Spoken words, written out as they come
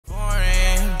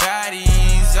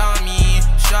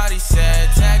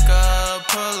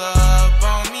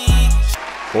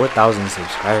4,000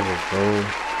 subscribers, bro.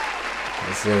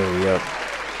 Yes, sir.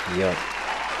 Yup.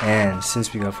 And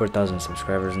since we got 4,000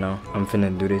 subscribers now, I'm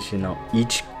finna do this shit now.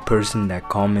 Each person that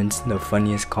comments the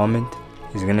funniest comment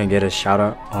is gonna get a shout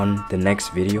out on the next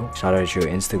video. Shout out your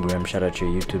Instagram, shout out your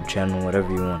YouTube channel,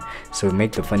 whatever you want. So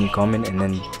make the funny comment and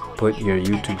then put your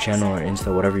YouTube channel or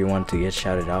Insta, whatever you want to get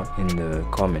shouted out in the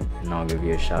comment, and I'll give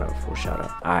you a shout out, full shout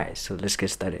out. Alright, so let's get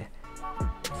started.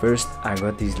 First, I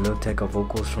got these Lil Tecca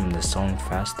vocals from the song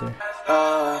Faster.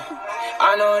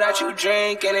 I know that you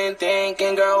drinking and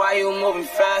thinking, girl, why you moving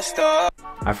faster?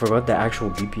 I forgot the actual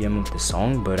BPM of the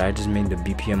song, but I just made the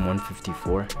BPM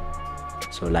 154.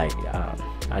 So like,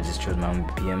 I just chose my own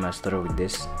BPM. I started with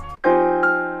this.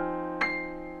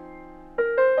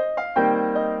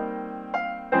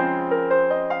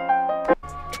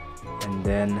 And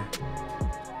then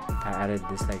I added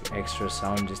this like extra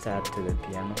sound just to add to the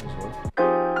piano as well.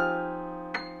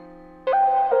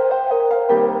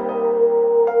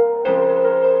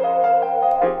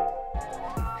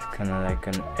 Kind of like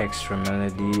an extra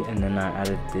melody, and then I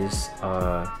added this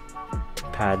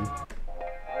pad.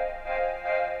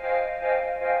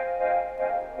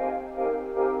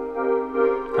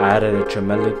 I added a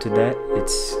tremolo to that.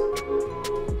 It's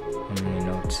how many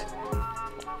notes?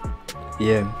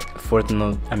 Yeah, fourth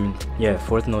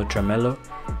note tremolo,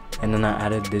 and then I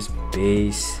added this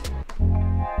bass.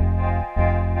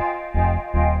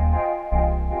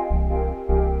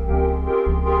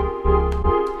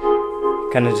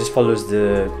 Kind of just follows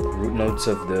the root notes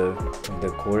of the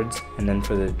chords, and then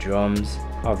for the drums,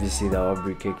 obviously the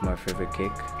Aubrey kick, my favorite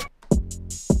kick.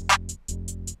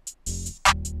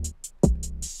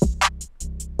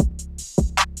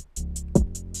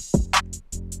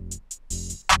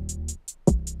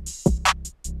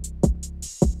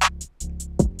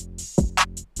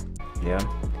 Yeah.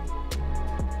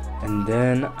 And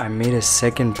then I made a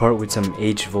second part with some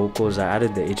Aitch vocals. I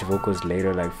added the Aitch vocals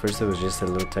later. Like first it was just a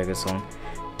Lil Tecca song,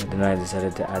 but then I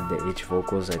decided to add the Aitch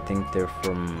vocals. I think they're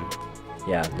from,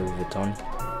 yeah, Louis Vuitton.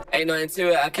 Ain't nothing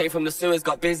to it, I came from the sewers,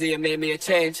 got busy and made me a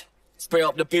change. Spray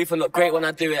up the booth and look great when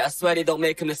I do it, I swear they don't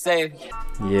make them the same.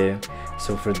 Yeah,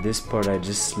 so for this part I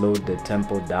just slowed the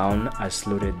tempo down. I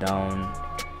slowed it down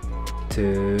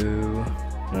to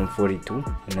 142,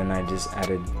 and then I just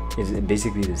added, it's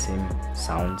basically the same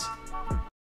sounds,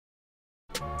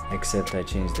 except I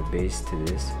changed the bass to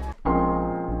this.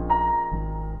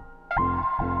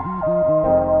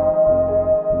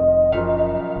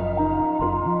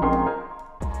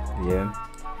 Yeah,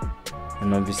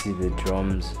 and obviously the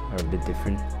drums are a bit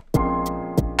different.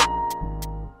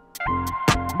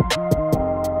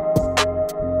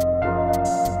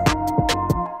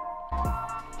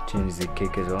 Change the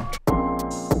kick as well.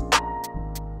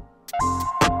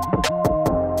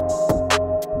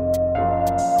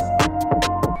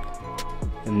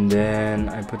 And then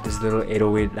I put this little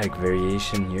 808 like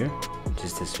variation here,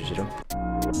 just to switch it up.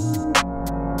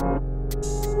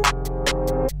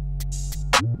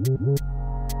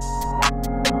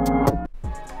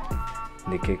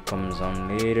 The kick comes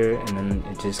on later, and then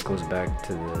it just goes back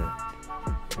to the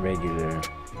regular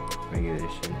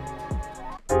shit.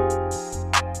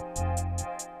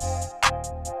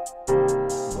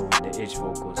 But with the Aitch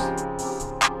vocals.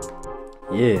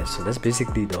 Yeah, so that's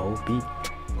basically the whole beat.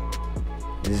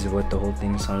 This is what the whole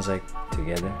thing sounds like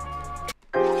together.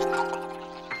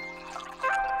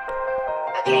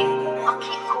 Okay, I'll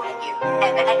keep calling you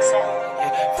mxmxmbeatz.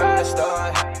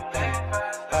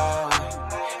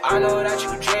 I know that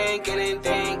you drinking and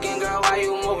thinking, girl, why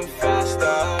you moving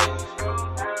faster?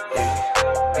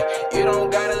 You don't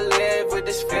gotta live with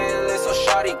this feeling, so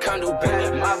shawty come do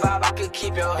better. My vibe, I can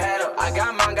keep your head up. I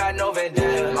got mine, got no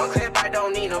vendetta. My clip, I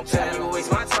don't need no pen. You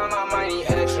waste my time, I might need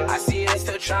extra. I see they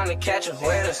still trying to catch up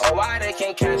with us. Oh, why they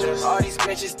can't catch us? All these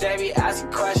bitches, they be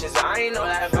asking questions. I ain't know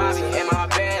that vibe. In my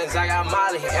bands, I got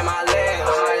Molly in my legs.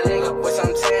 I link up with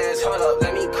some tens. Hold up,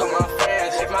 let me call my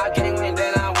fans. If my game win,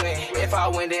 then I win. If I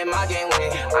win, then my game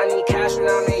win. I need cash when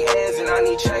I make ends, and I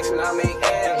need checks when I make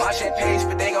ends. My shit pays,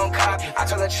 but they gon' copy. I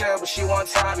told her chill, but she won't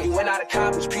tie me. Went out of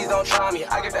college, please don't try me.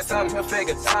 I get that something, you'll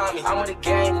figure Tommy. I'm with the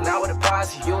game, not with a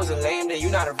posse. You was a lame, then you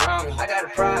not around me. I got a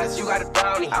prize, you got a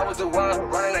bounty. I was the one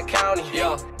running the county.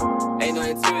 Yo, ain't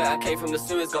nothing to it. I came from the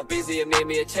sewers, got busy and made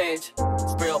me a change.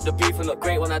 Spray up the booth and look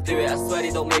great when I do it. I swear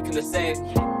they don't make them the same.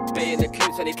 Bay in the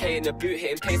clips, 20k in the boot,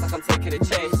 hitting pace like I'm taking a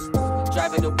chase.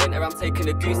 Driving the winter, I'm taking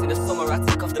a goose. In the summer, I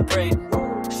take off the brain.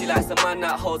 She likes a man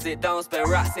that holds it down, spend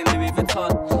racks in Louis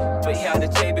Vuitton. But he had a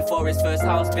chain before his first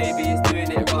house, baby, he's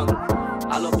doing it wrong.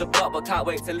 I love the block, but can't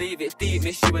wait to leave it deep,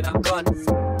 miss you when I'm gone.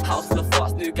 House full of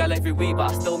thoughts, new gal every week,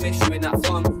 but I still miss you in that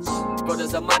fun.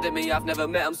 brothers are mad at me, I've never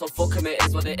met them, so fuck 'em, it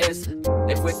is what it is.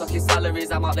 If we're talking salaries,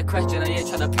 I'm out the question, I ain't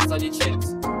tryna piss on your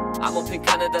chicks. I'm up in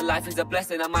Canada, life is a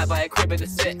blessing, I might buy a crib in the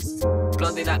 6.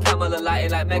 Blondie like Pamela,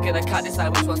 lighting like Megan, I can't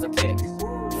decide which one's to pick.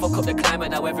 Fuck up the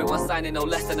climate, now everyone's signing no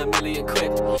less than £1 million.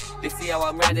 They see how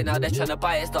I'm riding now, they're tryna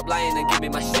buy it, stop lying and give me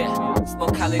my shit.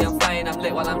 Smoke Cali, I'm flying, I'm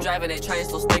lit while I'm driving it, trying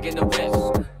still stick in the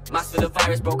whip. Mask for the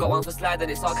virus, bro, got one for sliding,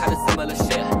 it's all kinda similar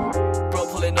shit. Bro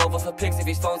pulling over for pics, if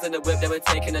his phone's in the whip, they were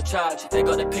taking a charge. They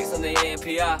got the pics on the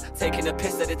ANPR, taking the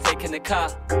piss that they're taking the car.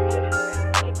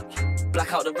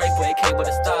 Black out the rave, but it came with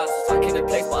the stars. Stuck in the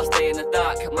place, but I stay in the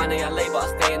dark. Money I lay, but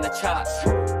I stay in the charts.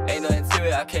 Ain't nothing to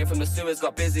it, I came from the sewers,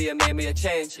 got busy and made me a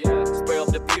change. Spray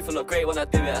up the booth and look great when I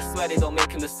do it, I swear they don't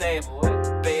make him the same.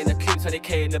 Bay in the coupe,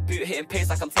 20k in the boot, hitting pace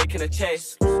like I'm taking a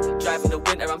chase. Driving the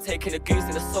winter, I'm taking a goose,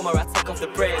 in the summer I take off the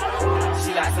braid.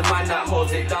 She likes a man that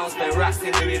holds it down, spend racks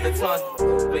in Louis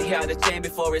Vuitton. But he had a chain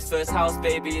before his first house,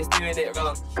 baby, he's doing it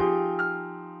wrong.